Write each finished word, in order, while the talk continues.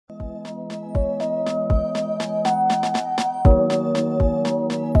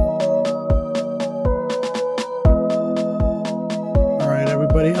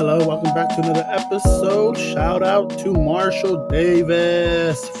to another episode. Shout out to Marshall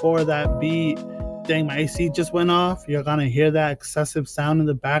Davis for that beat. Dang, my AC just went off. You're gonna hear that excessive sound in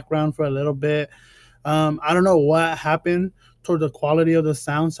the background for a little bit. I don't know what happened toward the quality of the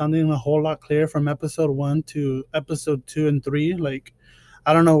sound, sounding a whole lot clearer from episode 1 to episode 2 and 3. Like,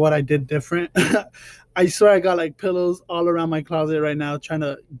 I don't know what I did different. I swear I got like pillows all around my closet right now trying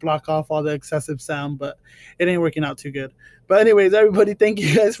to block off all the excessive sound, but it ain't working out too good. But anyways, everybody, thank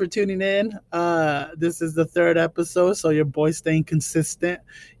you guys for tuning in. This is the third episode, so your boy's staying consistent.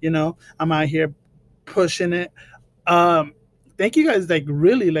 You know, I'm out here pushing it. Thank you guys, like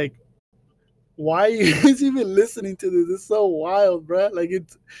really, like why are you guys even listening to this? It's so wild, bro. Like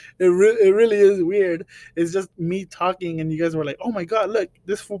it really is weird. It's just me talking, and you guys were like, "Oh my god, look,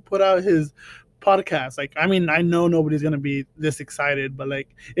 this fool put out his podcast." Like, I mean, I know nobody's gonna be this excited, but like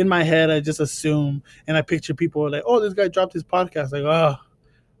in my head, I just assume and I picture people like, "Oh, this guy dropped his podcast." Like, oh,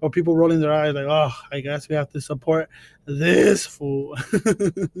 or people rolling their eyes like, "Oh, I guess we have to support this fool."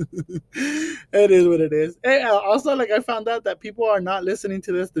 It is what it is. Hey, also, like, I found out that people are not listening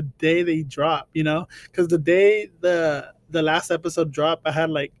to this the day they drop, you know, because the day the last episode dropped, I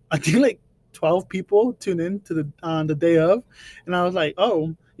had like, I think like 12 people tune in to the on the day of, and I was like,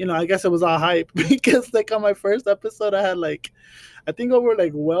 oh, you know, I guess it was all hype because like on my first episode, I had like, I think over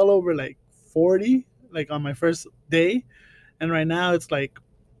like well over like 40 like on my first day, and right now it's like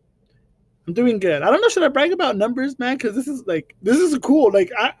I'm doing good. I don't know. Should I brag about numbers, man? Because this is cool.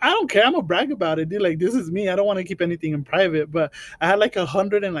 Like, I don't care. I'm gonna brag about it, dude. Like, this is me. I don't want to keep anything in private. But I had like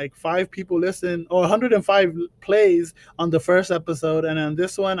 105 people listen, or 105 plays on the first episode, and on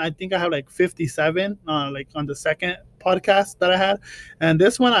this one, I think I have like 57. Like on the second podcast that I had, and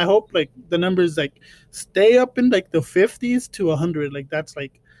this one, I hope like the numbers like stay up in like the 50s to 100. Like that's my,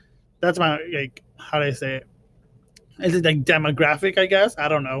 like, how do I say it? Is it like demographic? I guess I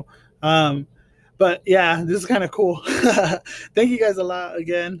don't know. But yeah, this is kind of cool. Thank you guys a lot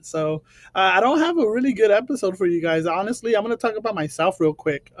again. So I don't have a really good episode for you guys. Honestly, I'm gonna talk about myself real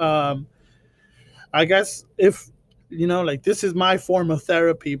quick. I guess if you know, like this is my form of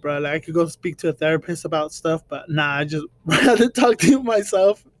therapy, bro. Like I could go speak to a therapist about stuff, but nah, I just rather talk to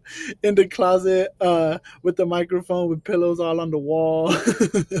myself in the closet with the microphone with pillows all on the wall.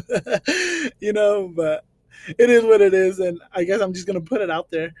 You know, but it is what it is, and I guess I'm just gonna put it out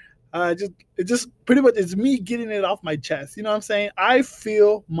there. It just pretty much it's me getting it off my chest. You know what I'm saying? I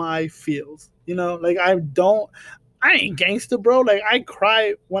feel my feels. You know, like I ain't gangster, bro. Like I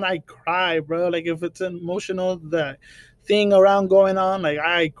cry when I cry, bro. Like if it's an emotional the thing around going on, like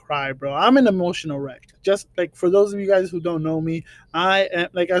I cry, bro. I'm an emotional wreck. Just like for those of you guys who don't know me, I am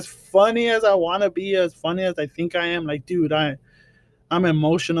like as funny as I want to be, as funny as I think I am. Like, dude, I'm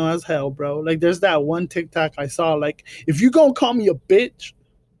emotional as hell, bro. Like there's that one TikTok I saw. Like if you gonna call me a bitch,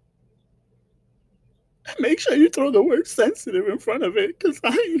 make sure you throw the word sensitive in front of it, because I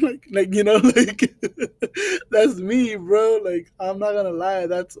ain't like you know, like that's me, bro. Like I'm not gonna lie,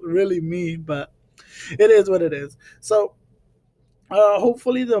 that's really me, but it is what it is. So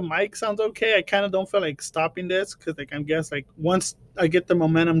hopefully the mic sounds okay. I kind of don't feel like stopping this because like I guess like once I get the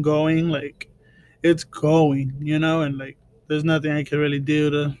momentum going, like it's going, you know, and like there's nothing I can really do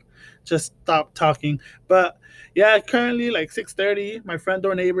to just stop talking. But yeah, currently like 6:30, my front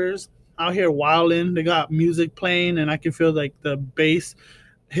door neighbors out here wilding. They got music playing, and I can feel like the bass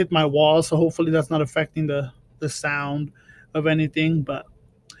hit my wall. So hopefully that's not affecting the sound of anything. But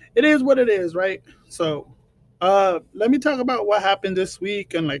it is what it is, right? So let me talk about what happened this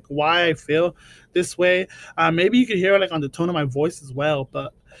week and like why I feel this way. Maybe you could hear it like on the tone of my voice as well.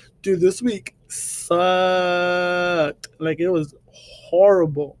 But dude, this week sucked. Like it was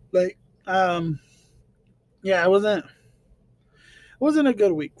horrible. Like yeah, it wasn't a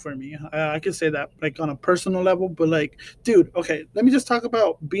good week for me. I could say that like on a personal level, but like, dude, okay, let me just talk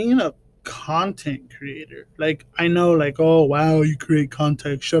about being a content creator. Like, I know, like, oh wow, you create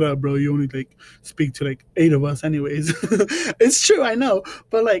content. Shut up, bro. You only like speak to like 8 of us, anyways. It's true, I know,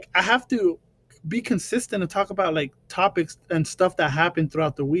 but like, I have to be consistent and talk about like topics and stuff that happened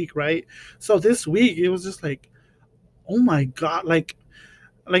throughout the week, right? So this week, it was just like, oh my god, like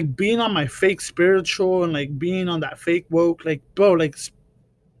being on my fake spiritual and like being on that fake woke, like bro, like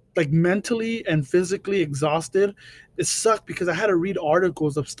mentally and physically exhausted. It sucked because I had to read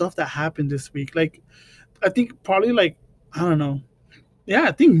articles of stuff that happened this week. Like I think probably like I don't know. Yeah,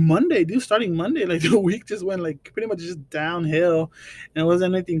 I think Monday, dude, starting Monday, like the week just went like pretty much just downhill and it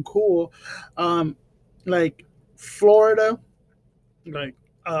wasn't anything cool. Um like Florida, like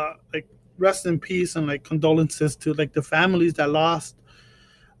rest in peace and like condolences to like the families that lost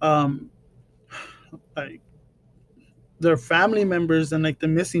um like their family members and like the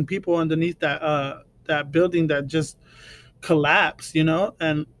missing people underneath that building that just collapsed, and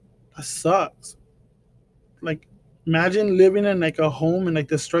that sucks. Like, imagine living in like a home and like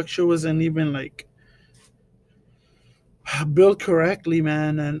the structure wasn't even like built correctly,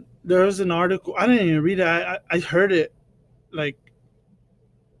 man. And there was an article, I didn't even read it. I heard it, like,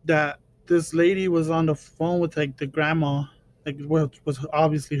 that this lady was on the phone with like the grandma, like what was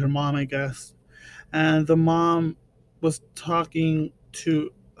obviously her mom, I guess. And the mom was talking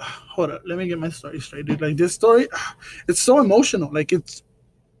to, hold up, let me get my story straight, dude. Like, this story, it's so emotional. Like, it's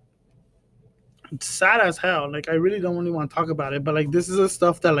sad as hell. Like, I really don't really want to talk about it, but like, this is the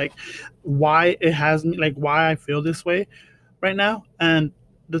stuff that, like, why it has me, like, why I feel this way right now. And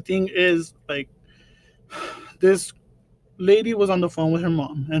the thing is, like, this lady was on the phone with her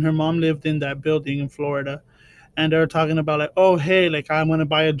mom, and her mom lived in that building in Florida. And they were talking about, like, oh, hey, like, I'm gonna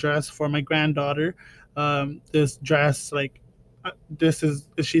buy a dress for my granddaughter. This dress, like, this is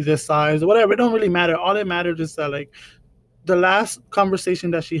she this size or whatever? It don't really matter. All that matters is that, like, the last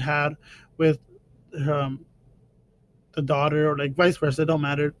conversation that she had with um, the daughter, or like vice versa, it don't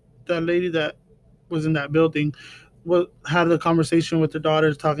matter. That lady that was in that building had a conversation with the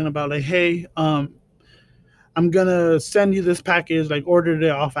daughter, talking about, like, hey, I'm gonna send you this package, like, ordered it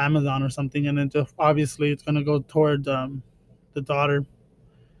off Amazon or something, and then just obviously it's gonna go towards the daughter.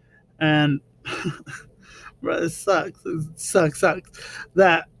 And bro, it sucks. It sucks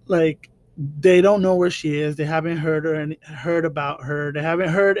that, like, they don't know where she is. They haven't heard about her. They haven't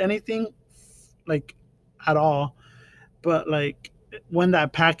heard anything, like, at all. But like, when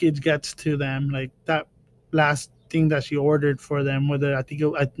that package gets to them, like that last thing that she ordered for them, whether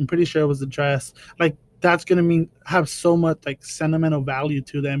I'm pretty sure it was a dress, like, that's gonna mean have so much like sentimental value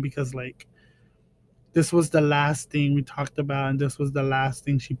to them, because like, this was the last thing we talked about, and this was the last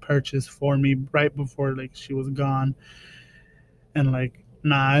thing she purchased for me right before, like, she was gone. And like,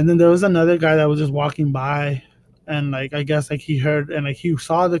 nah. And then there was another guy that was just walking by, and like, I guess, like, he heard and like he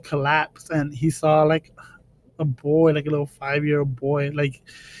saw the collapse, and he saw like a boy, like a little 5-year old boy. Like,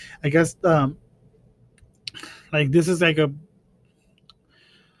 I guess, like, this is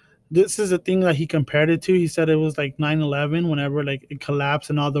a thing that he compared it to. He said it was like 9/11, whenever like it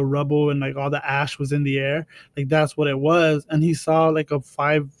collapsed and all the rubble and like all the ash was in the air. Like, that's what it was. And he saw like a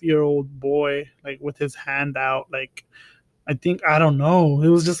 5-year-old boy, like, with his hand out. Like, I think, I don't know. It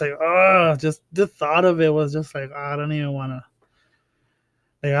was just like, just the thought of it was just like, I don't even want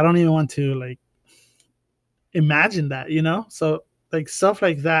to, like, imagine that, So like, stuff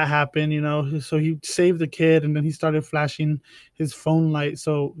like that happened, So he saved the kid, and then he started flashing his phone light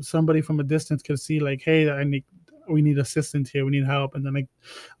so somebody from a distance could see, like, hey, we need assistance here, we need help. And then like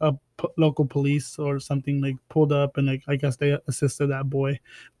local police or something like pulled up, and like, I guess they assisted that boy.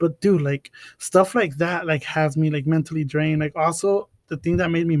 But dude, like, stuff like that, like, has me like mentally drained. Like, also the thing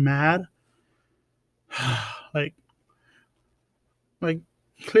that made me mad, like like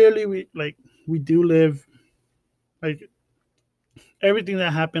clearly we do live, like, everything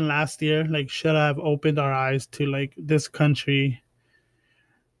that happened last year, like, should have opened our eyes to, like, this country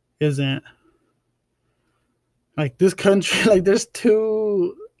isn't like this country. Like, there's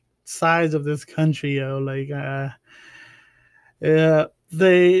two sides of this country, yo. Like, yeah,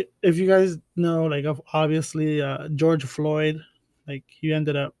 they if you guys know, like, of obviously George Floyd, like, he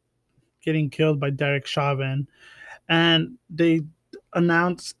ended up getting killed by Derek Chauvin, and they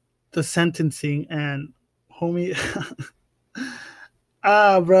announced the sentencing. And homie,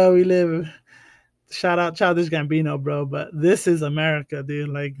 bro, we live, shout out Childish Gambino, bro. But this is America, dude.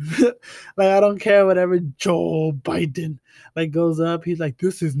 Like, like, I don't care whatever Joe Biden like goes up. He's like,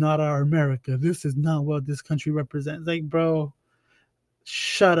 this is not our America. This is not what this country represents. Like, bro,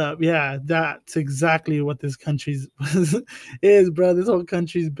 shut up. Yeah, that's exactly what this country's is, bro. This whole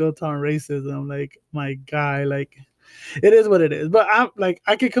country's built on racism. Like, my guy, like, it is what it is. But I'm like,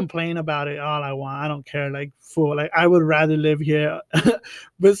 I could complain about it all I want. I don't care. Like, fool. Like, I would rather live here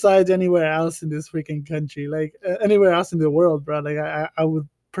besides anywhere else in this freaking country. Like, anywhere else in the world, bro. Like, I would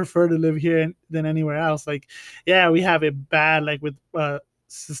prefer to live here than anywhere else. Like, yeah, we have it bad, like, with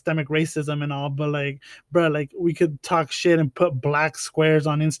systemic racism and all, but like, bro, like, we could talk shit and put black squares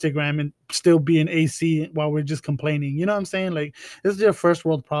on Instagram and still be in AC while we're just complaining. You know what I'm saying? Like, this is your first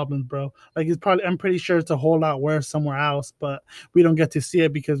world problems, bro. Like, I'm pretty sure it's a whole lot worse somewhere else, but we don't get to see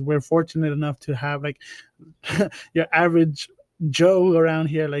it because we're fortunate enough to have, like, your average Joe around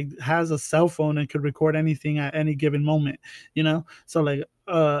here, like, has a cell phone and could record anything at any given moment. So like,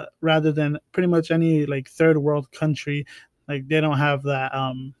 rather than pretty much any like third world country, like, they don't have that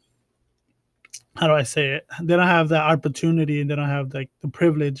how do I say it? They don't have that opportunity and they don't have like the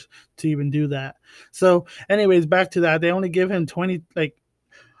privilege to even do that. So, anyways, back to that. They only give him 20, like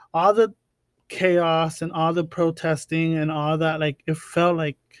all the chaos and all the protesting and all that. Like it felt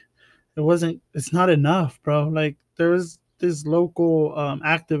like it's not enough, bro. Like there was this local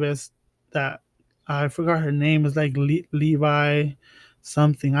activist that I forgot her name, is like Levi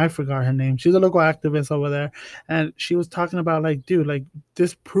something. I forgot her name. She's a local activist over there, and she was talking about like, dude, like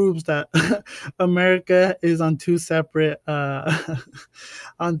this proves that America is on two separate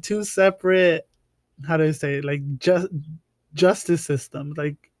on two separate, how do I say it? Like justice systems.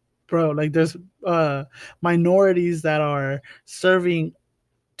 Like, bro, like there's minorities that are serving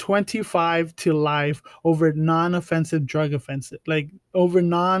 25 to life over non-offensive drug offenses, like over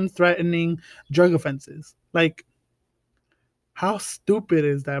non-threatening drug offenses. Like, how stupid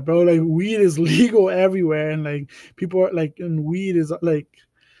is that, bro? Like, weed is legal everywhere, and like people are like, and weed is like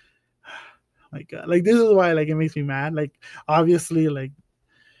this is why like it makes me mad. Like, obviously, like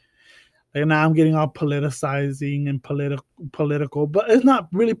now I'm getting all politicizing and political, but it's not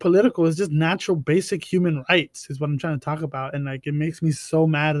really political. It's just natural, basic human rights is what I'm trying to talk about, and like it makes me so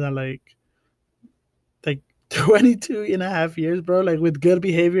mad that like 22 and a half years, bro, like with good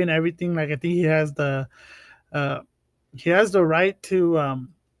behavior and everything. Like I think uh he has the right to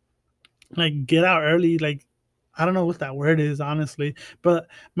like get out early. Like I don't know what that word is, honestly, but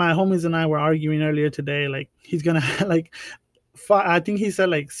my homies and I were arguing earlier today. Like he's gonna like I think he said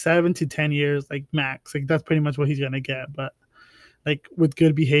like 7 to 10 years, like max. Like that's pretty much what he's gonna get, but like with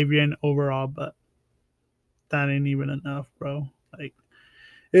good behavior and overall. But that ain't even enough, bro. Like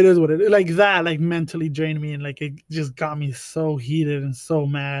it is what it is. Like that, like mentally drained me, and like it just got me so heated and so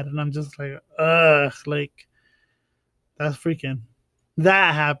mad. And I'm just like, ugh, like that's freaking.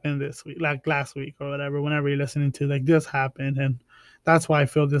 That happened this week, like last week or whatever. Whenever you're listening to like this happened, and that's why I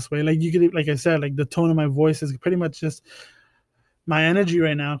feel this way. Like you could, like I said, like the tone of my voice is pretty much just my energy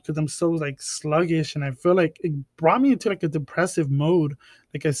right now because I'm so like sluggish, and I feel like it brought me into like a depressive mode.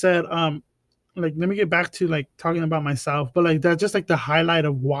 Like I said, like let me get back to like talking about myself, but like that's just like the highlight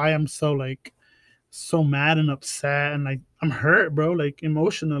of why I'm so like so mad and upset, and like I'm hurt, bro, like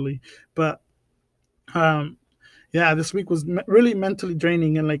emotionally. But um yeah, this week was really mentally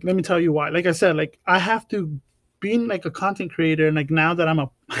draining, and like let me tell you why. Like I said, like I have to, being like a content creator, and like now that I'm a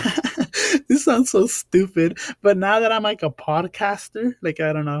this sounds so stupid, but now that I'm like a podcaster, like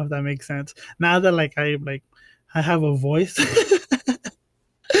I don't know if that makes sense. Now that I have a voice,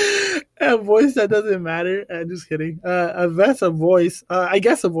 a voice that doesn't matter. I'm just kidding. That's a voice. I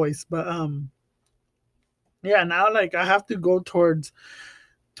guess a voice, but yeah. Now like I have to go towards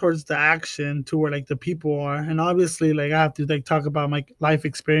the action to where like the people are, and obviously like I have to like talk about my life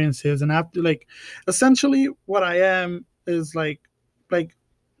experiences, and I have to like essentially what I am is like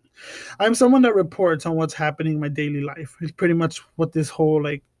I'm someone that reports on what's happening in my daily life. It's pretty much what this whole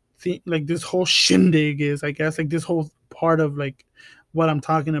like this whole shindig is, I guess. Like this whole part of like what I'm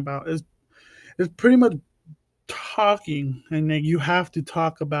talking about is pretty much talking, and like you have to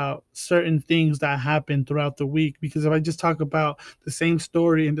talk about certain things that happen throughout the week, because if I just talk about the same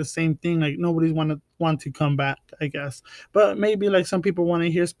story and the same thing, like nobody's want to come back, I guess. But maybe like some people want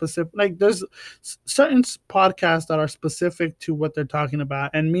to hear specific, like there's certain podcasts that are specific to what they're talking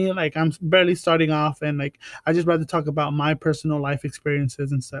about, and me, like I'm barely starting off, and like I just rather talk about my personal life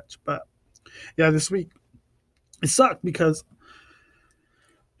experiences and such. But yeah, this week it sucked because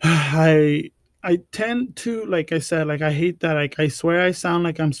I I tend to, like I said, like I hate that, like I swear I sound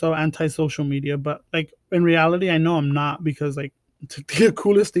like I'm so anti social media, but like in reality I know I'm not, because like it's the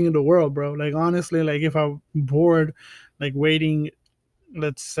coolest thing in the world, bro. Like honestly, like if I'm bored, like waiting,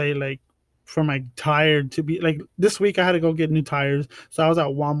 let's say like for my tire to be like this week I had to go get new tires. So I was at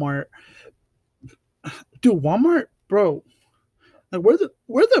Walmart. Dude, Walmart, bro, like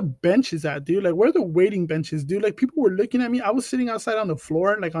where the benches at, dude? Like where are the waiting benches, dude? Like people were looking at me. I was sitting outside on the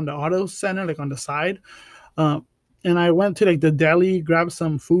floor, like on the auto center, like on the side. Um, and I went to like the deli, grabbed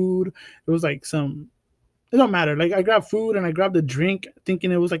some food. It was like some, it don't matter. Like I grabbed food and I grabbed a drink,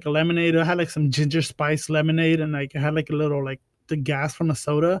 thinking it was like a lemonade. I had like some ginger spice lemonade, and like I had like a little like the gas from a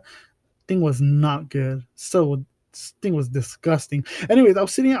soda. Thing was not good. So thing was disgusting. Anyways, I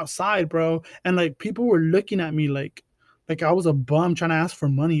was sitting outside, bro, and like people were looking at me like I was a bum trying to ask for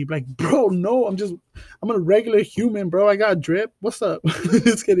money. Like, bro, no, I'm a regular human, bro. I got drip. What's up?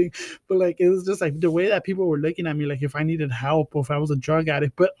 Just kidding. But like it was just like the way that people were looking at me, like if I needed help or if I was a drug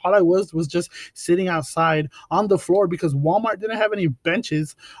addict. But all I was just sitting outside on the floor because Walmart didn't have any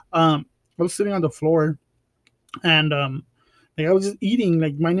benches. I was sitting on the floor, and Like I was just eating,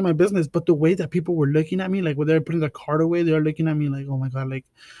 like minding my business, but the way that people were looking at me, like when they were putting their cart away, they were looking at me like, oh my god,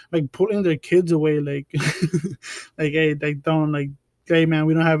 like pulling their kids away, like like hey, they don't like, hey man,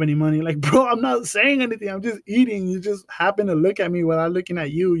 we don't have any money. Like, bro, I'm not saying anything. I'm just eating. You just happen to look at me while I'm looking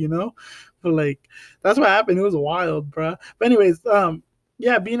at you, you know? But like that's what happened. It was wild, bro. But anyways,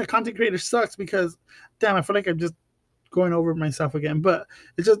 yeah, being a content creator sucks because damn, I feel like I'm just going over myself again. But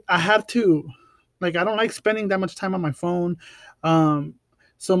it's just I had to, like, I don't like spending that much time on my phone. Um,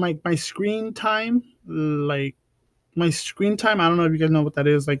 so my screen time, like my screen time, I don't know if you guys know what that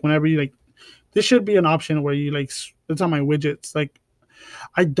is. Like whenever you like, this should be an option where you like it's on my widgets. Like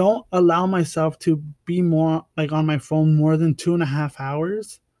I don't allow myself to be more like on my phone more than 2.5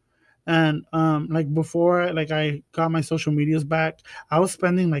 hours. And like before like I got my social medias back, I was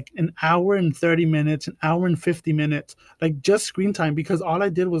spending like an hour and 30 minutes, an hour and 50 minutes, like just screen time, because all I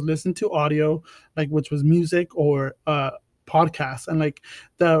did was listen to audio, like which was music or podcasts. And like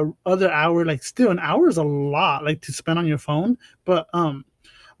the other hour, like still an hour is a lot like to spend on your phone. But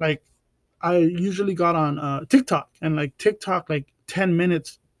like I usually got on TikTok, and like TikTok, like 10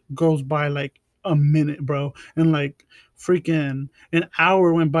 minutes goes by like a minute, bro. And like freaking an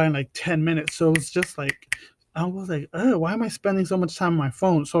hour went by in like 10 minutes. So it's just like, I was like, why am I spending so much time on my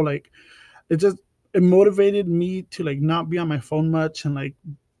phone? So like, it just, it motivated me to like not be on my phone much and like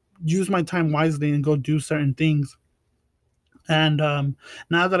use my time wisely and go do certain things. And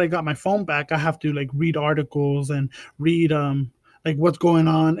now that I got my phone back, I have to like read articles and read like what's going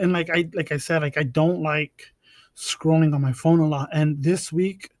on. And like I said, like I don't like scrolling on my phone a lot. And this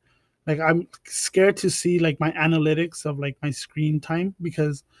week, like I'm scared to see like my analytics of like my screen time,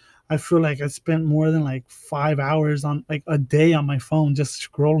 because I feel like I spent more than like 5 hours on like a day on my phone just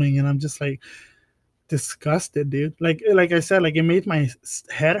scrolling, and I'm just like disgusted, dude. Like I said, like it made my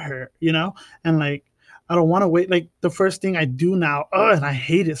head hurt, you know. And like I don't want to wait. Like the first thing I do now, and I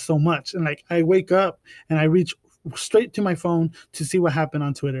hate it so much. And like I wake up and I reach straight to my phone to see what happened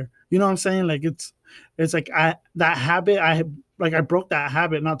on Twitter. You know what I'm saying? Like it's like I that habit like I broke that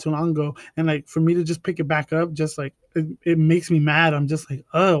habit not too long ago, and like for me to just pick it back up, just like it makes me mad. I'm just like,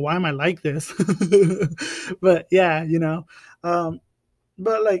 oh, why am I like this? But yeah, you know.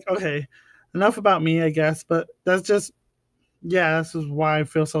 But like, okay, enough about me, I guess. But that's just, yeah, this is why I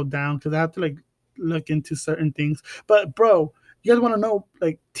feel so down, because I have to like look into certain things. But bro, you guys want to know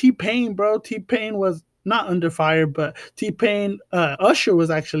like T Pain, bro? T Pain was not under fire, but T Pain, Usher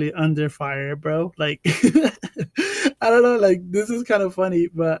was actually under fire, bro. Like I don't know, like this is kind of funny,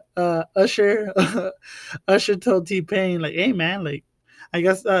 but Usher, Usher told T Pain like, "Hey man, like I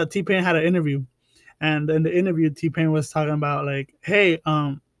guess T Pain had an interview." And in the interview, T Pain was talking about like, hey,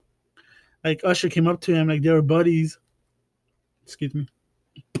 like Usher came up to him, like they were buddies. Excuse me.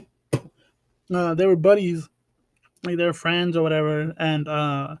 They were buddies, like they were friends or whatever. And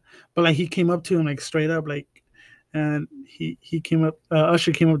but like he came up to him like straight up, like, and he came up.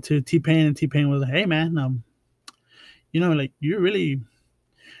 Usher came up to T Pain, and T Pain was like, "Hey man, you know, like you really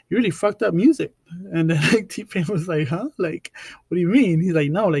fucked up music." And then like T Pain was like, "Huh? Like, what do you mean?" He's like,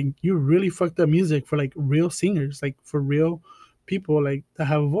 "No, like you really fucked up music for like real singers, like for real people like that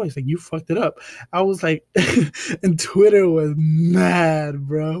have a voice. Like you fucked it up." I was like, and Twitter was mad,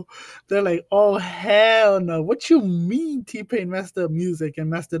 bro. They're like, "Oh hell no! What you mean T Pain messed up music and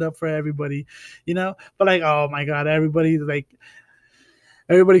messed it up for everybody?" You know? But like, oh my god, everybody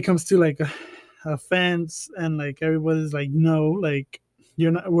comes to like a fence, and like everybody's like, no, like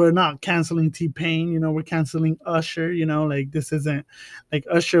we're not canceling T-Pain, you know, we're canceling Usher, you know, like this isn't, like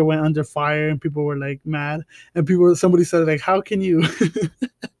Usher went under fire and people were like mad. And somebody said like, how can you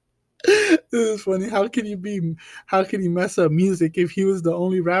this is funny, how can you mess up music if he was the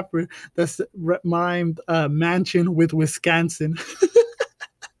only rapper that's rhymed mansion with Wisconsin?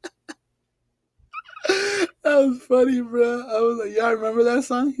 That was funny, bro. I was like, y'all remember that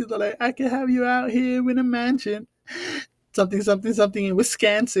song? He's like, I can have you out here in a mansion, something, something, something in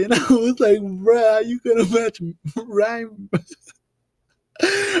Wisconsin. I was like, bro, you gonna match rhyme,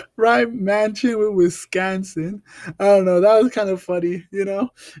 rhyme mansion with Wisconsin? I don't know. That was kind of funny, you know?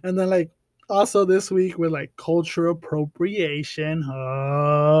 And then, like, also this week with like cultural appropriation.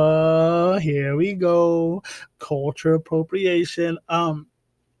 Oh, here we go. Cultural appropriation.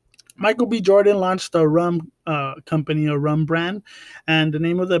 Michael B. Jordan launched a rum company, a rum brand, and the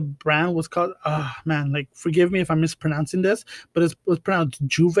name of the brand was called, man, like forgive me if I'm mispronouncing this, but it was pronounced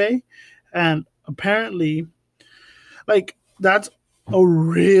Juve. And apparently, like that's a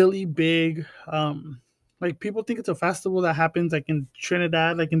really big, like people think it's a festival that happens like in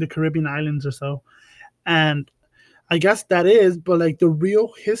Trinidad, like in the Caribbean islands or so. And I guess that is, but like the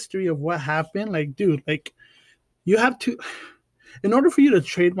real history of what happened, like, dude, like you have to. in order for you to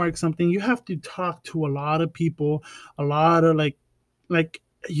trademark something, you have to talk to a lot of people, a lot of like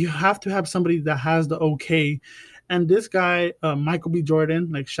you have to have somebody that has the okay. And this guy, Michael B.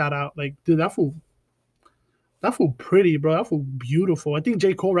 Jordan, like shout out, like dude, that fool pretty, bro. That fool beautiful. I think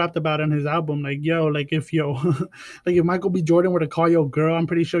J. Cole rapped about it on his album. Like, yo, like if yo, like if Michael B. Jordan were to call your girl, I'm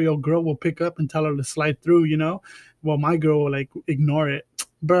pretty sure your girl will pick up and tell her to slide through, you know? Well, my girl will like ignore it.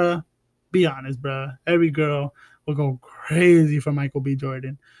 Bruh, be honest, bruh. Every girl will go crazy for Michael B.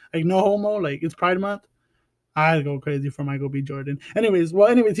 Jordan. Like, no homo, like it's Pride Month. I'd go crazy for Michael B. Jordan. Anyways,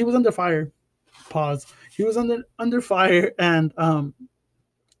 he was under fire. Pause. He was under fire, and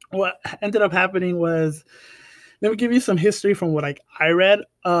what ended up happening was, let me give you some history from what like I read.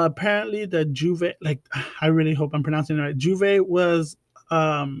 Apparently, the Juve, like I really hope I'm pronouncing it right. Juve was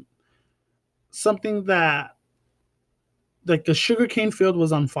um, something that like the sugarcane field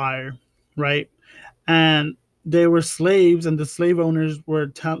was on fire, right? And they were slaves, and the slave owners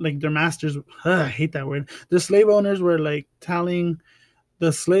were like their masters. I hate that word. The slave owners were like telling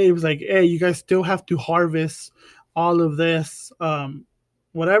the slaves like, hey, you guys still have to harvest all of this,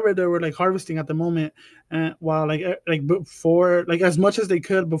 whatever they were like harvesting at the moment, and while like before, like as much as they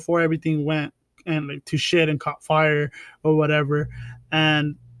could before everything went and like to shit and caught fire or whatever.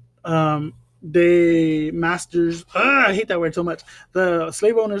 And they masters, I hate that word so much. The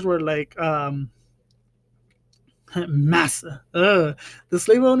slave owners were like massa. The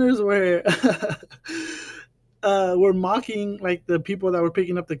slave owners were mocking like the people that were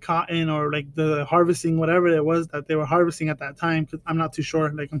picking up the cotton or like the harvesting, whatever it was that they were harvesting at that time. Because I'm not too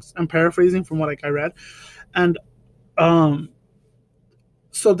sure. Like I'm paraphrasing from what like I read, and um,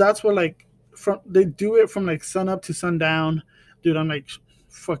 so that's what like from they do it from like sun up to sundown. Dude, I'm like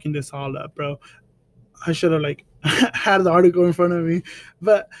fucking this all up, bro. I should have like had the article in front of me,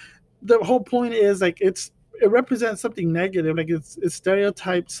 but the whole point is like it represents something negative, like it's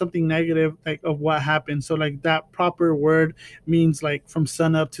stereotyped something negative like of what happened. So like that proper word means like from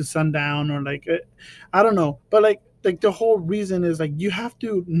sun up to sundown, or like I don't know, but like the whole reason is like you have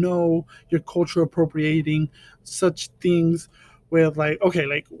to know your culture appropriating such things with like, okay,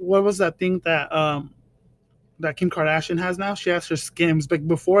 like what was that thing that Kim Kardashian has now? She has her Skims. Like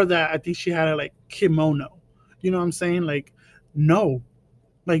before that, I think she had a like kimono. You know what I'm saying? Like, no,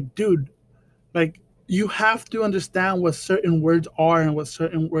 like, dude, like you have to understand what certain words are and what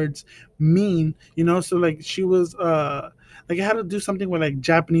certain words mean. You know, so like she was like I had to do something with like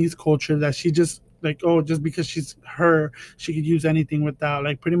Japanese culture that she just like, oh, just because she's her, she could use anything without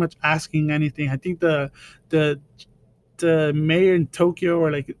like pretty much asking anything. I think the the mayor in Tokyo,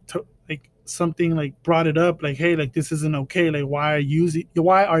 or like like something like brought it up like, hey, like this isn't okay, like why are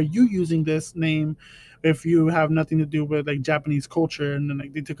you using this name if you have nothing to do with like Japanese culture. And then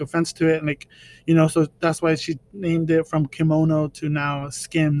like they took offense to it, and like, you know, so that's why she named it from kimono to now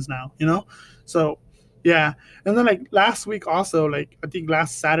Skims now, you know. So yeah. And then like last week also, like I think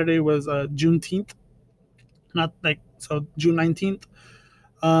last Saturday was Juneteenth, not like, so June 19th.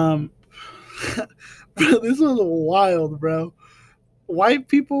 um Bro, this was wild, bro. White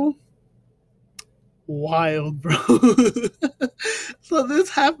people, wild, bro. So this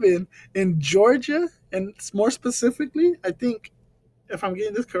happened in Georgia, and more specifically, I think if I'm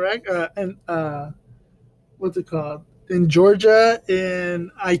getting this correct, and what's it called? In Georgia,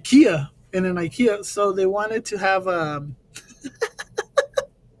 in IKEA, in an IKEA. So they wanted to have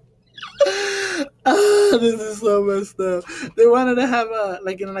this is so messed up. They wanted to have a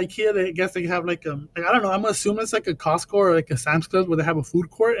like in an IKEA. They I guess they have like I don't know. I'm assuming it's like a Costco or like a Sam's Club where they have a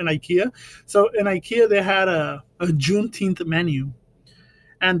food court in IKEA. So in IKEA they had a Juneteenth menu,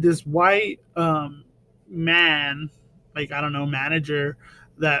 and this white man, like I don't know, manager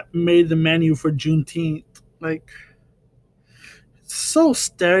that made the menu for Juneteenth. Like so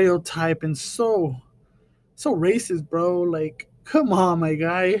stereotype and so racist, bro. Like come on, my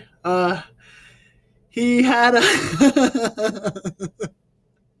guy. He had a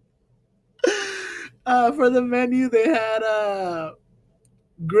for the menu they had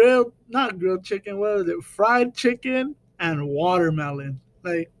grilled, not grilled chicken, what was it, fried chicken and watermelon,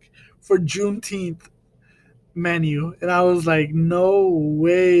 like for Juneteenth menu. And I was like, no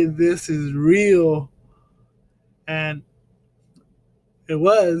way, this is real. And it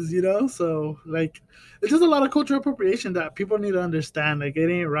was, you know. So like it's just a lot of cultural appropriation that people need to understand. Like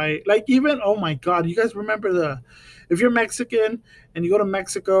it ain't right. Like even, oh my god, you guys remember the, if you're Mexican and you go to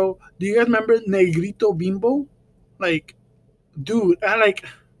Mexico, do you guys remember Negrito Bimbo? Like, dude, I like,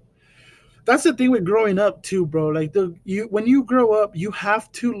 that's the thing with growing up too, bro. Like the you when you grow up, you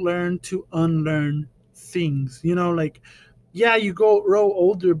have to learn to unlearn things. You know, like yeah, you grow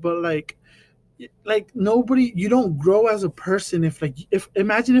older, but like like nobody, you don't grow as a person if like, if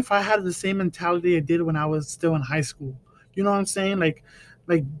imagine if I had the same mentality I did when I was still in high school. You know what I'm saying? Like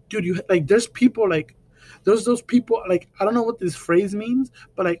dude, you like there's people like there's those people like I don't know what this phrase means,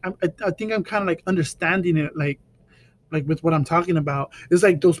 but like I think I'm kind of like understanding it like with what I'm talking about. It's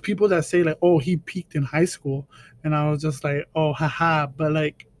like those people that say like, oh, he peaked in high school, and I was just like, oh, haha, but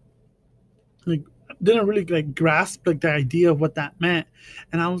like didn't really like grasp like the idea of what that meant,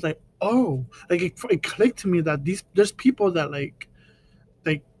 and I was like, oh, like it clicked to me that these there's people that like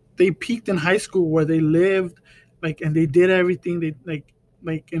they peaked in high school where they lived like and they did everything they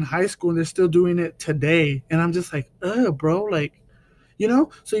like in high school and they're still doing it today, and I'm just like, bro, like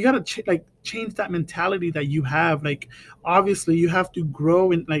so you got to like change that mentality that you have. Like obviously you have to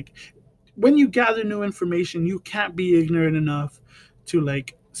grow, and like when you gather new information you can't be ignorant enough to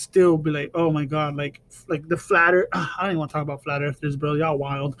like still be like, oh my god, like the flatter I don't even want to talk about flat earthers, bro, y'all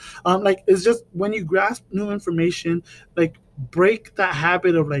wild. Like it's just when you grasp new information, like break that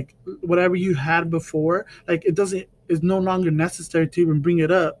habit of like whatever you had before, like it doesn't, it's no longer necessary to even bring it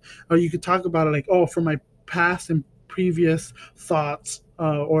up. Or you could talk about it like, oh, from my past and previous thoughts,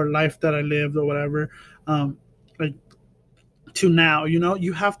 or life that I lived or whatever, like to now,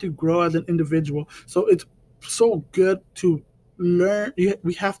 you have to grow as an individual. So it's so good to learn.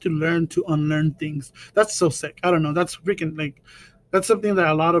 We have to learn to unlearn things. That's so sick. I don't know. That's freaking like, that's something that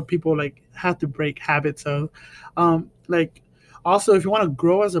a lot of people like have to break habits of. Like also, if you want to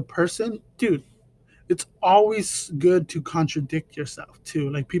grow as a person, dude, it's always good to contradict yourself too.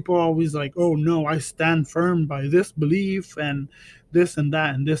 Like people are always like, "Oh no, I stand firm by this belief and this and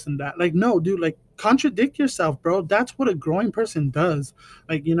that and this and that." Like no, dude, like contradict yourself, bro. That's what a growing person does.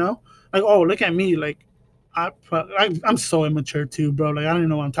 Like, like, oh, look at me, like I'm so immature too, bro. Like I don't even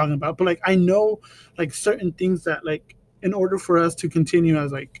know what I'm talking about. But like I know like certain things that like in order for us to continue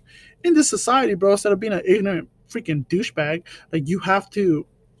as like in this society, bro, instead of being an ignorant freaking douchebag, like you have to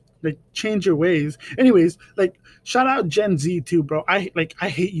like change your ways. Anyways, like shout out Gen Z too, bro. I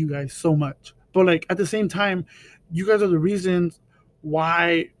hate you guys so much, but like at the same time, you guys are the reasons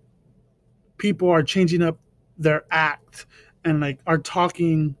why people are changing up their act and like are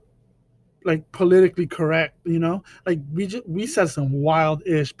talking like politically correct. Like we said some wild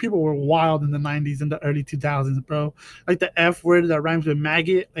ish. People were wild in the 90s and the early 2000s, bro. Like the F word that rhymes with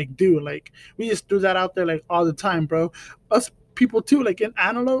maggot, like dude, like we just threw that out there like all the time, bro. Us people too, like in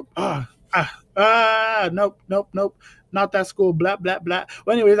Antelope, nope, nope, nope, not that school, blah blah blah.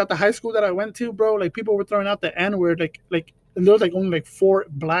 Well, anyways, at the high school that I went to, bro, like people were throwing out the N word, like and there was like only like four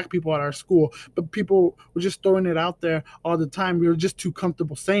black people at our school, but people were just throwing it out there all the time. We were just too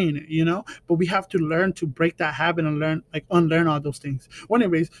comfortable saying it. But we have to learn to break that habit and learn, like, unlearn all those things. Well,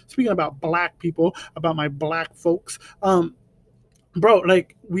 anyways, speaking about black people, about my black folks, bro,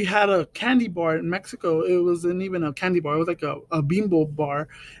 like we had a candy bar in Mexico. It wasn't even a candy bar, it was like a bimbo bar,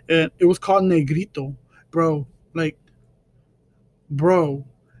 and it was called Negrito, bro. Like, bro,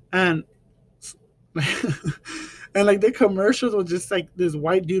 and and like the commercials was just like this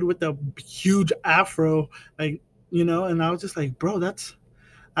white dude with a huge afro, like, and I was just like, bro, that's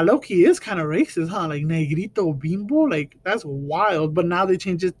a low key is kind of racist, huh? Like Negrito Bimbo, like that's wild. But now they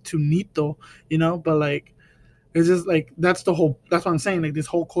changed it to Nito, But like it's just like that's what I'm saying. Like this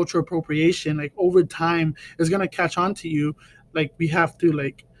whole cultural appropriation, like over time, is gonna catch on to you. Like we have to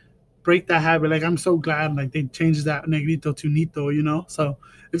like break that habit. Like I'm so glad like they changed that Negrito to Nito. So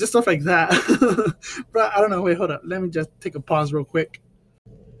it's just stuff like that. But I don't know. Wait, hold up. Let me just take a pause real quick.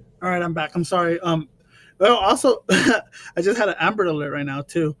 All right, I'm back. I'm sorry. Well, also, I just had an Amber Alert right now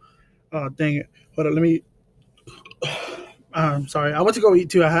too. Oh, dang it. Hold on. Let me. I'm sorry. I went to go eat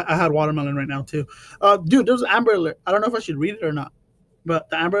too. I had watermelon right now too. Dude, there's an Amber Alert. I don't know if I should read it or not, but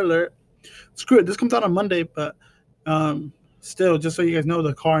the Amber Alert. Screw it. This comes out on Monday, but um, still, just so you guys know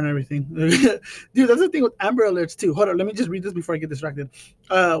the car and everything. Dude, that's the thing with Amber Alerts too. Hold on. Let me just read this before I get distracted.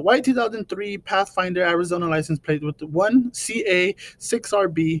 White 2003 Pathfinder Arizona license plate with the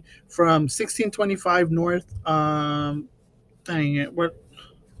 1CA6RB from 1625 North. Dang it. What?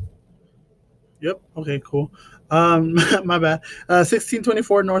 Yep. Okay, cool. My bad.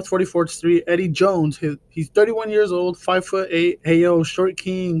 1624 North 44th Street. Eddie Jones. He's 31 years old, 5'8". Hey yo, short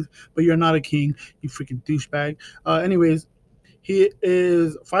king, but you're not a king, you freaking douchebag. Anyways, he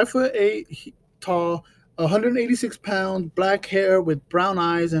is 5'8", tall, 186 pounds, black hair with brown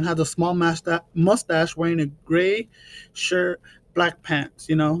eyes, and has a small mustache. Wearing a gray shirt, black pants.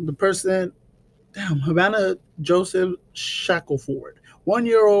 The person. Damn, Havana Joseph Shackleford, 1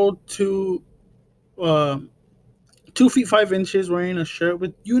 year old, um, 2 feet 5 inches, wearing a shirt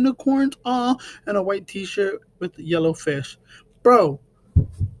with unicorns and a white T-shirt with yellow fish. Bro,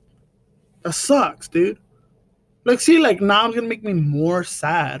 That sucks, dude. Like, see, like now it's gonna make me more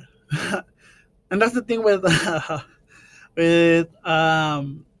sad. And that's the thing with with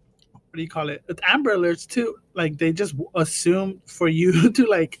what do you call it? With Amber Alerts too. Like they just assume for you to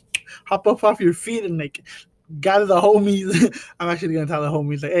like hop up off your feet and like gather the homies. I'm actually gonna tell the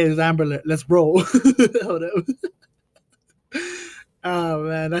homies like, hey, it's Amber Alert, let's roll. Hold up. Oh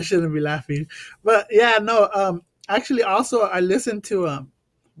man, I shouldn't be laughing. But yeah, no, actually also I listened to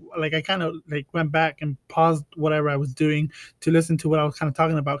like I kind of like went back and paused whatever I was doing to listen to what I was kind of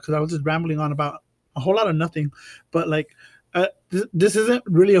talking about because I was just rambling on about a whole lot of nothing. But like this isn't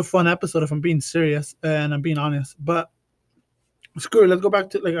really a fun episode if I'm being serious and I'm being honest. But screw it, let's go back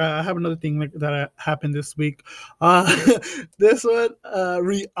to like I have another thing like that happened this week. Uh this one,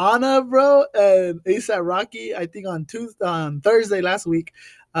 Rihanna, bro, and ASAP Rocky, I think on Thursday last week.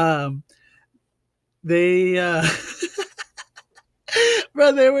 Um they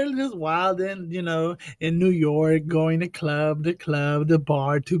bro, they were just wilding, in New York, going to club, the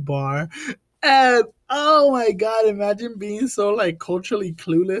bar to bar. And oh my god, imagine being so like culturally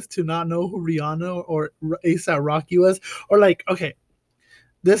clueless to not know who Rihanna or ASAP Rocky was. Or like, okay,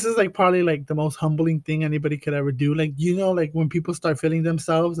 this is like probably like the most humbling thing anybody could ever do. Like, like when people start feeling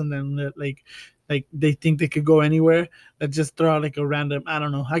themselves and then like they think they could go anywhere, let's just throw out like a random, I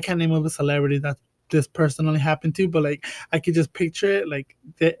don't know, I can't name of a celebrity that this personally happened to, but like I could just picture it like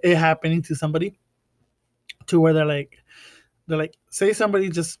it happening to somebody to where they're like, say somebody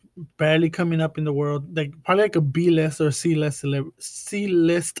just barely coming up in the world, like probably like a B-list or C-list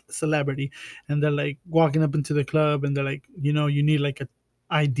celebrity, and they're like walking up into the club, and they're like, you need like a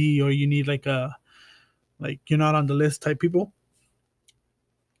ID, or you need like a, like, you're not on the list type people,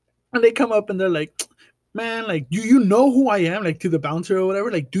 and they come up and they're like, man, like, do you know who I am? Like to the bouncer or whatever,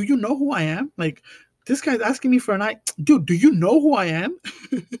 like, do you know who I am? Like, this guy's asking me for a night, dude. Do you know who I am?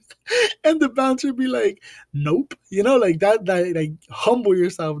 And the bouncer be like, nope. Like that, like humble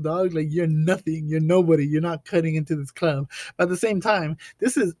yourself, dog. Like you're nothing. You're nobody. You're not cutting into this club. But at the same time,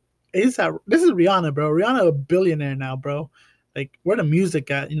 this is ASAP. This is Rihanna, bro. Rihanna a billionaire now, bro. Like where the music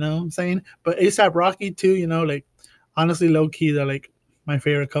at? You know what I'm saying? But ASAP Rocky too. Like honestly, low key, they're like my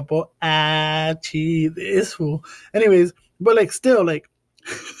favorite couple. Gee, this fool. Anyways, but like still, like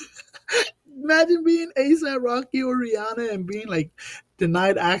imagine being ASAP Rocky or Rihanna and being like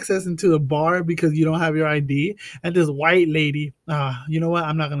denied access into the bar because you don't have your ID. And this white lady, you know what?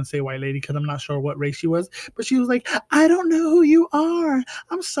 I'm not gonna say white lady because I'm not sure what race she was, but she was like, I don't know who you are.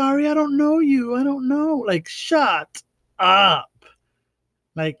 I'm sorry, I don't know you. I don't know. Like, shut up.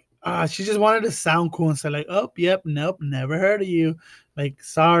 Like, she just wanted to sound cool and say like, oh, yep, nope, never heard of you. Like,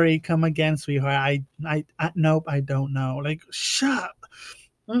 sorry, come again, sweetheart. I nope, I don't know. Like, shut.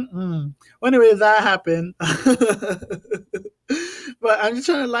 Mm-mm. Well, anyways, that happened. But I'm just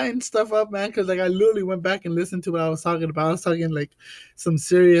trying to lighten stuff up, man, because like I literally went back and listened to what I was talking about. I was talking like some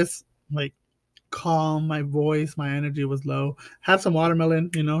serious, like calm. My voice, my energy was low. Had some watermelon,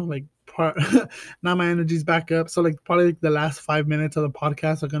 like part. Now my energy's back up. So like probably like, the last 5 minutes of the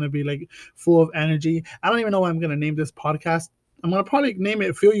podcast are gonna be like full of energy. I don't even know what I'm gonna name this podcast. I'm gonna probably name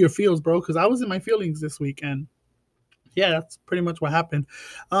it "Feel Your Feels," bro, because I was in my feelings this week, and yeah, that's pretty much what happened.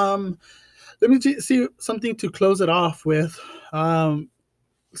 Um, Let me see something to close it off with.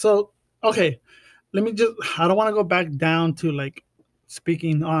 So okay, let me just. I don't want to go back down to like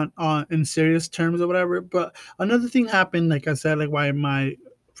speaking on in serious terms or whatever. But another thing happened. Like I said, like why my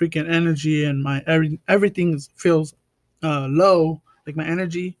freaking energy and my everything feels low. Like my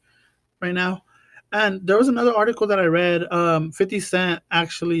energy right now. And there was another article that I read. 50 Cent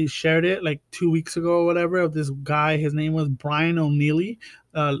actually shared it like 2 weeks ago or whatever, of this guy. His name was Brian O'Neely.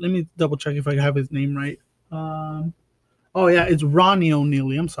 Let me double check if I have his name right. Oh yeah, it's Ronnie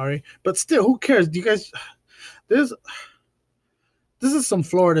O'Neely. I'm sorry, but still, who cares? Do you guys? This this is some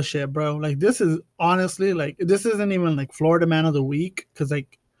Florida shit, bro. Like this is honestly like this isn't even like Florida Man of the Week because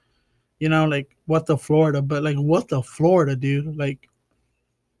like like what the Florida, but like what the Florida, dude. Like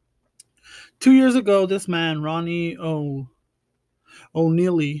 2 years ago, this man Ronnie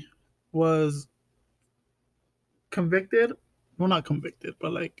O'Neely was convicted. Well, not convicted,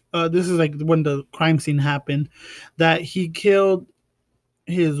 but like this is like when the crime scene happened, that he killed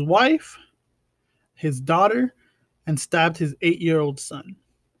his wife, his daughter, and stabbed his 8-year-old son.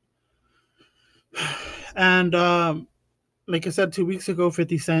 And like I said, 2 weeks ago,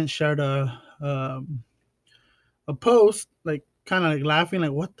 50 Cent shared a post, like kind of like laughing,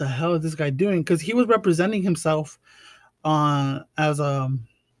 like what the hell is this guy doing? Because he was representing himself as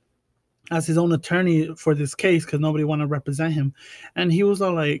his own attorney for this case because nobody wanted to represent him, and he was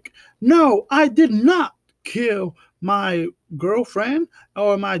all like, "No, I did not kill my girlfriend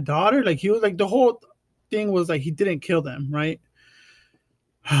or my daughter. Like, he was like, the whole thing was like, he didn't kill them, right?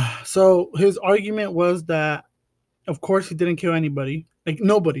 So his argument was that, of course, he didn't kill anybody, like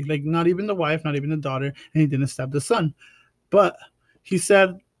nobody, like not even the wife, not even the daughter, and he didn't stab the son. But he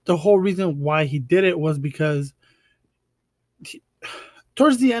said the whole reason why he did it was because he,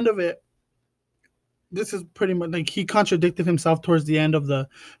 towards the end of it, this is pretty much like he contradicted himself towards the end of the,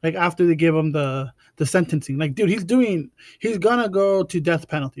 like, after they give him the sentencing. Like, dude, he's gonna go to death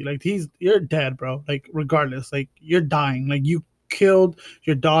penalty. Like, you're dead, bro. Like, regardless, like, you're dying. Like, you killed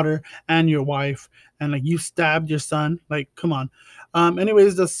your daughter and your wife, and like, you stabbed your son. Like, come on.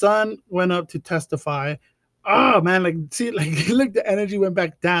 Anyways, the son went up to testify. Oh man, like, see, like, look, the energy went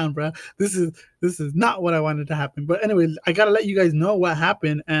back down, bro. This is not what I wanted to happen. But anyways, I gotta let you guys know what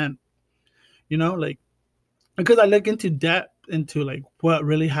happened. And like, because I look into depth into like what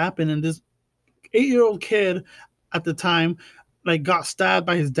really happened, and this 8-year-old kid at the time, like, got stabbed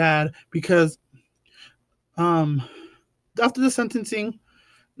by his dad because um after the sentencing,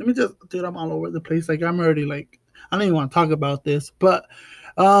 let me just, dude, I'm all over the place. Like, I'm already like, I don't even want to talk about this, but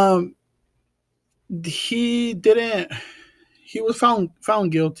um he didn't he was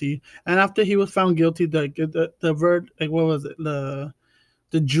found guilty. And after he was found guilty, the verdict, like, what was it, the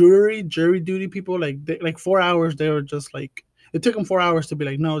jury duty people, like, like 4 hours, they were just like, it took them 4 hours to be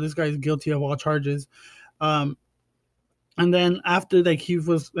like, no, this guy's guilty of all charges. um and then after, like, he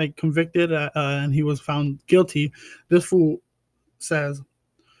was like convicted, and he was found guilty, this fool says,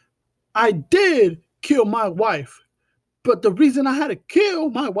 I did kill my wife, but the reason I had to kill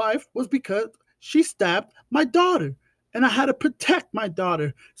my wife was because she stabbed my daughter, and I had to protect my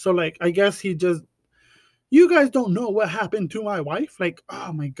daughter. So, like, I guess he just, you guys don't know what happened to my wife. Like,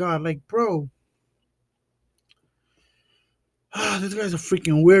 oh my god, like, bro, this guy's a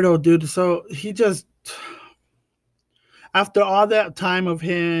freaking weirdo, dude. So he just, after all that time of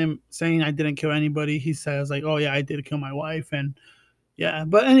him saying I didn't kill anybody, he says like, oh yeah, I did kill my wife. And yeah,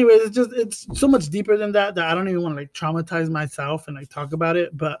 but anyways, it's so much deeper than that I don't even want to like traumatize myself and like talk about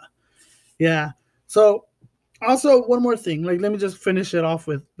it. But yeah. So also, one more thing, like, let me just finish it off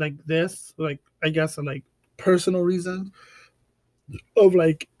with like this, like, I guess, like, personal reasons of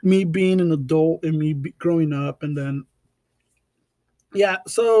like me being an adult and growing up. And then, yeah,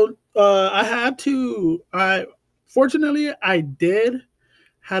 so I fortunately I did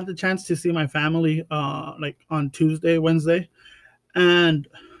had the chance to see my family like on Tuesday, Wednesday, and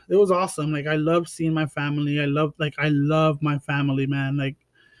it was awesome. Like, I love seeing my family. I love my family, man.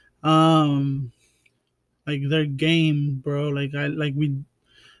 Um like their game, bro. Like,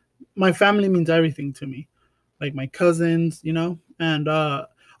 my family means everything to me. Like, my cousins, and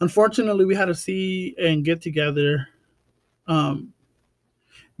unfortunately we had to see and get together. Um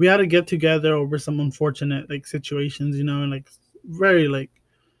we had to get together over some unfortunate like situations, and like very like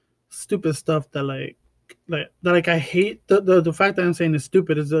stupid stuff that like I hate the fact that I'm saying is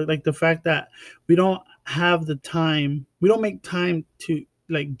stupid is like the fact that we don't make time to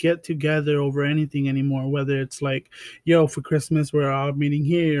like get together over anything anymore, whether it's like, yo, for Christmas we're all meeting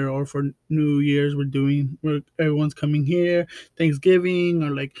here, or for New Year's we're everyone's coming here, Thanksgiving,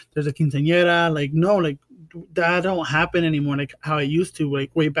 or like there's a quinceañera. Like, no, like, that don't happen anymore like how it used to,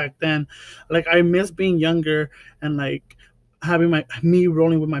 like way back then. Like, I miss being younger and like having me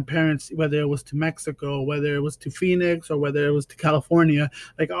rolling with my parents, whether it was to Mexico, whether it was to Phoenix, or whether it was to California.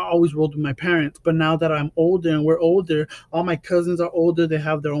 Like, I always rolled with my parents. But now that I'm older and we're older, all my cousins are older, they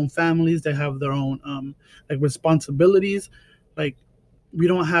have their own families, they have their own like responsibilities. Like, we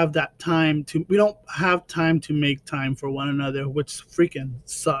don't have time to make time for one another, which freaking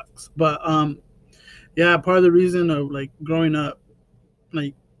sucks. But yeah, part of the reason of like growing up,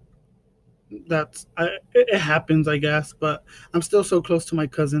 like, it happens, I guess. But I'm still so close to my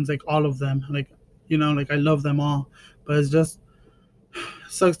cousins, like all of them, like, like, I love them all. But it's just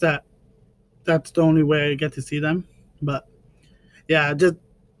sucks that that's the only way I get to see them. But yeah, just,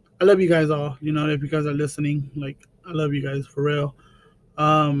 I love you guys all. If you guys are listening, like, I love you guys for real.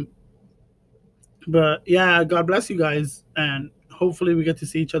 um but yeah, God bless you guys, and hopefully we get to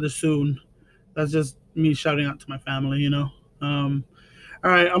see each other soon. That's just me shouting out to my family. um All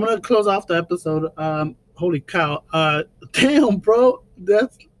right, I'm gonna close off the episode. Holy cow! Damn, bro,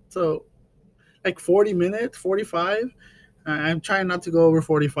 that's so like 40 minutes, 45. I'm trying not to go over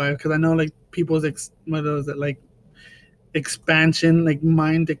 45 because I know like people's what is it, like expansion, like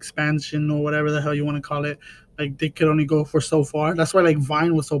mind expansion or whatever the hell you want to call it. like they could only go for so far. That's why like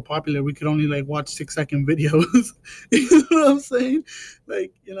Vine was so popular. We could only like watch 6 second videos. You know what I'm saying?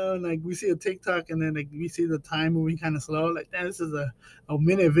 Like, you know, like we see a TikTok and then like we see the time moving kind of slow. Like, damn, this is a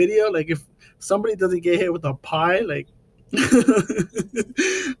minute video. Like if somebody doesn't get hit with a pie, like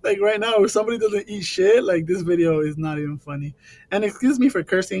like right now, if somebody doesn't eat shit, like this video is not even funny. And excuse me for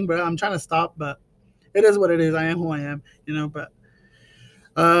cursing, but I'm trying to stop, but it is what it is. I am who I am, you know, but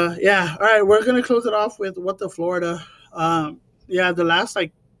yeah, all right, we're gonna close it off with What the Florida. Yeah, the last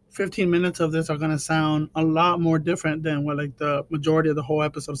like 15 minutes of this are gonna sound a lot more different than what like the majority of the whole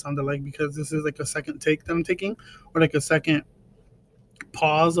episode sounded like, because this is like a second take that I'm taking, or like a second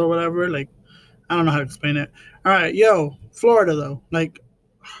pause or whatever. Like, I don't know how to explain it. All right, yo, Florida though, like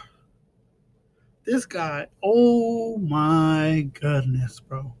this guy, oh my goodness,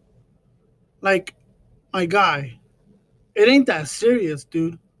 bro. Like, my guy, it ain't that serious,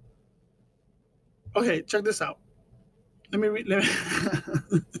 dude. Okay, check this out. Let me read. Let me,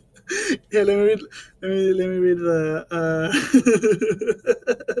 yeah, let me read. Let me read the.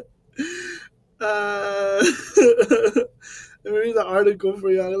 Let me read the article for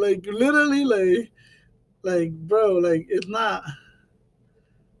y'all. Like literally, bro, like it's not.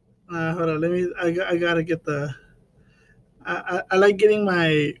 Hold on. Let me. I gotta get the. I like getting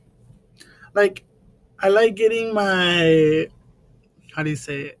my. Like, I like getting my. How do you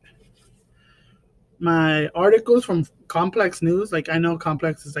say it? My articles from Complex News. Like I know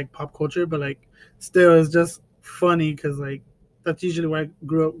Complex is like pop culture, but like still it's just funny because like that's usually where I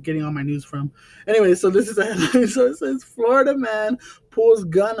grew up getting all my news from. Anyway, so this is a headline. So it says Florida man pulls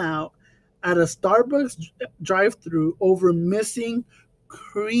gun out at a Starbucks drive-through over missing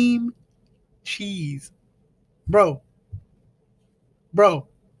cream cheese. Bro, bro,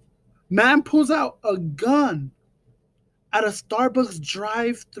 man pulls out a gun at a Starbucks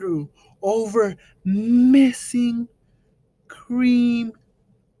drive-through over missing cream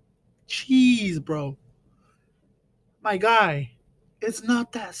cheese, bro. My guy, it's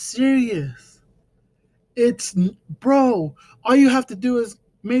not that serious. It's, bro, all you have to do is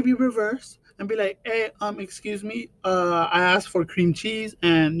maybe reverse and be like, hey, excuse me, I asked for cream cheese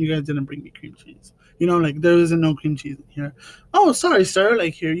and you guys didn't bring me cream cheese. You know, like there isn't no cream cheese in here. Oh, sorry, sir.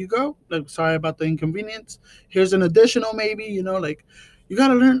 Like, here you go. Like, sorry about the inconvenience. Here's an additional, maybe, you know, like you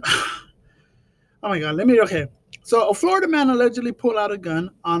gotta learn. Oh my god, let me okay. So a Florida man allegedly pulled out a gun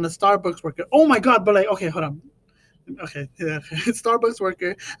on a Starbucks worker. Oh my god, but like okay, hold on. Okay, yeah. Starbucks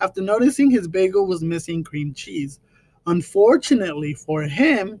worker after noticing his bagel was missing cream cheese. Unfortunately for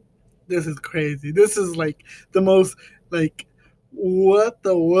him, this is crazy. This is like the most like what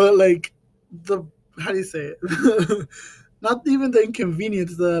like the how do you say it? Not even the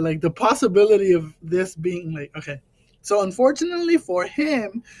inconvenience, the like the possibility of this being like okay. So unfortunately for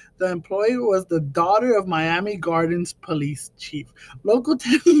him, the employee was the daughter of Miami Gardens police chief. Local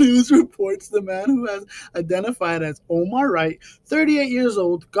 10 News reports the man who has identified as Omar Wright, 38 years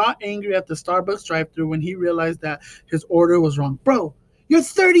old, got angry at the Starbucks drive-thru when he realized that his order was wrong. Bro, you're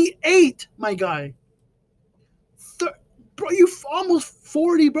 38, my guy. Bro, you almost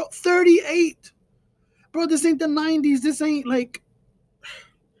 40, bro. 38. Bro, this ain't the 90s. This ain't like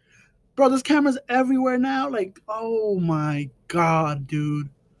bro, there's cameras everywhere now. Like, oh my god, dude.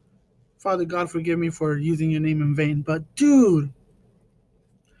 Father God, forgive me for using your name in vain. But dude,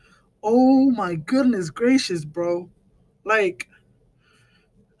 oh my goodness gracious, bro. Like,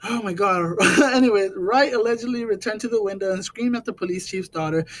 oh my god. Anyway, Wright allegedly returned to the window and screamed at the police chief's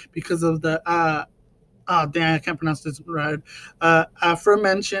daughter because of the oh damn, I can't pronounce this right.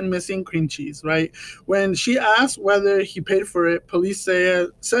 Aforementioned missing cream cheese, right? When she asked whether he paid for it, police say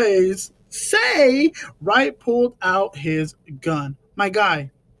Wright pulled out his gun. My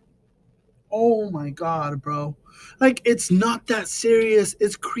guy. Oh my god, bro. Like it's not that serious.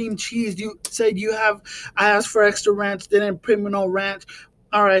 It's cream cheese. You said you have I asked for extra ranch, didn't put me no ranch.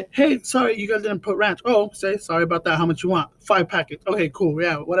 All right. Hey, sorry, you guys didn't put ranch. Oh, say sorry about that. How much you want? 5 packets. Okay, cool.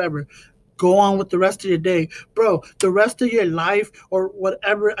 Yeah, whatever. Go on with the rest of your day, bro. The rest of your life or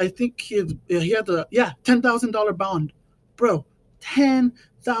whatever. I think he had the $10,000 bond, bro.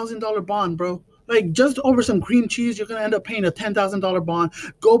 $10,000 bond, bro. Like just over some cream cheese, you're gonna end up paying a $10,000 bond.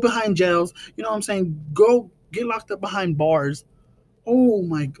 Go behind jails. You know what I'm saying? Go get locked up behind bars. Oh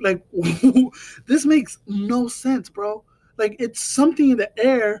my, like this makes no sense, bro. Like it's something in the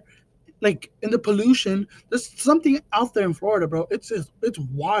air, like in the pollution. There's something out there in Florida, bro. It's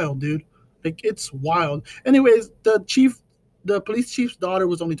wild, dude. Like it's wild. Anyways, the police chief's daughter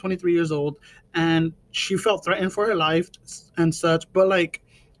was only 23 years old, and she felt threatened for her life and such. But like,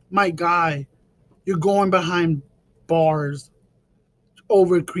 my guy, you're going behind bars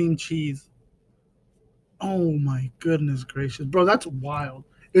over cream cheese. Oh my goodness gracious, bro, that's wild.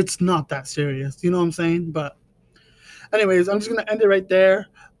 It's not that serious, you know what I'm saying? But anyways, I'm just gonna end it right there.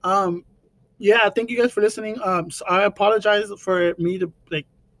 Um, yeah, thank you guys for listening. So I apologize for me to like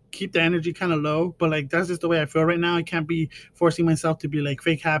keep the energy kind of low, but like that's just the way I feel right now. I can't be forcing myself to be like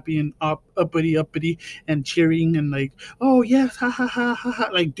fake happy and uppity and cheering and like, oh yes, ha ha ha ha ha.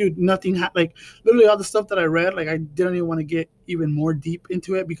 Like, dude, nothing like literally all the stuff that I read, like I didn't even want to get even more deep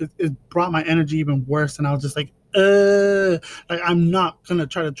into it because it brought my energy even worse, and I was just like I'm not gonna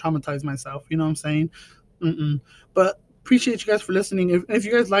try to traumatize myself. You know what I'm saying? Mm-mm. But appreciate you guys for listening. If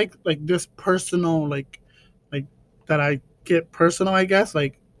you guys like this personal like that I get personal, I guess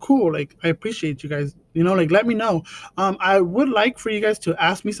like cool. Like I appreciate you guys. You know, like let me know. I would like for you guys to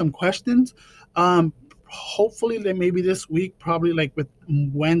ask me some questions. Hopefully, like maybe this week, probably like with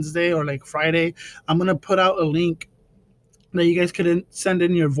Wednesday or like Friday, I'm gonna put out a link that you guys could send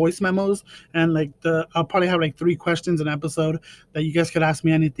in your voice memos, and like I'll probably have like 3 questions an episode that you guys could ask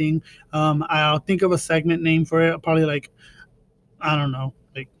me anything. I'll think of a segment name for it. Probably like, I don't know,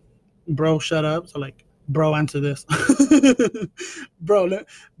 like bro shut up, so like bro answer this. bro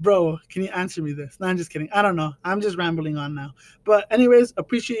bro, can you answer me this? No, I'm just kidding. I don't know, I'm just rambling on now. But anyways,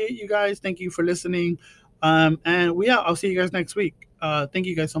 appreciate you guys. Thank you for listening. And I'll see you guys next week. Thank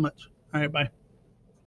you guys so much. All right, bye.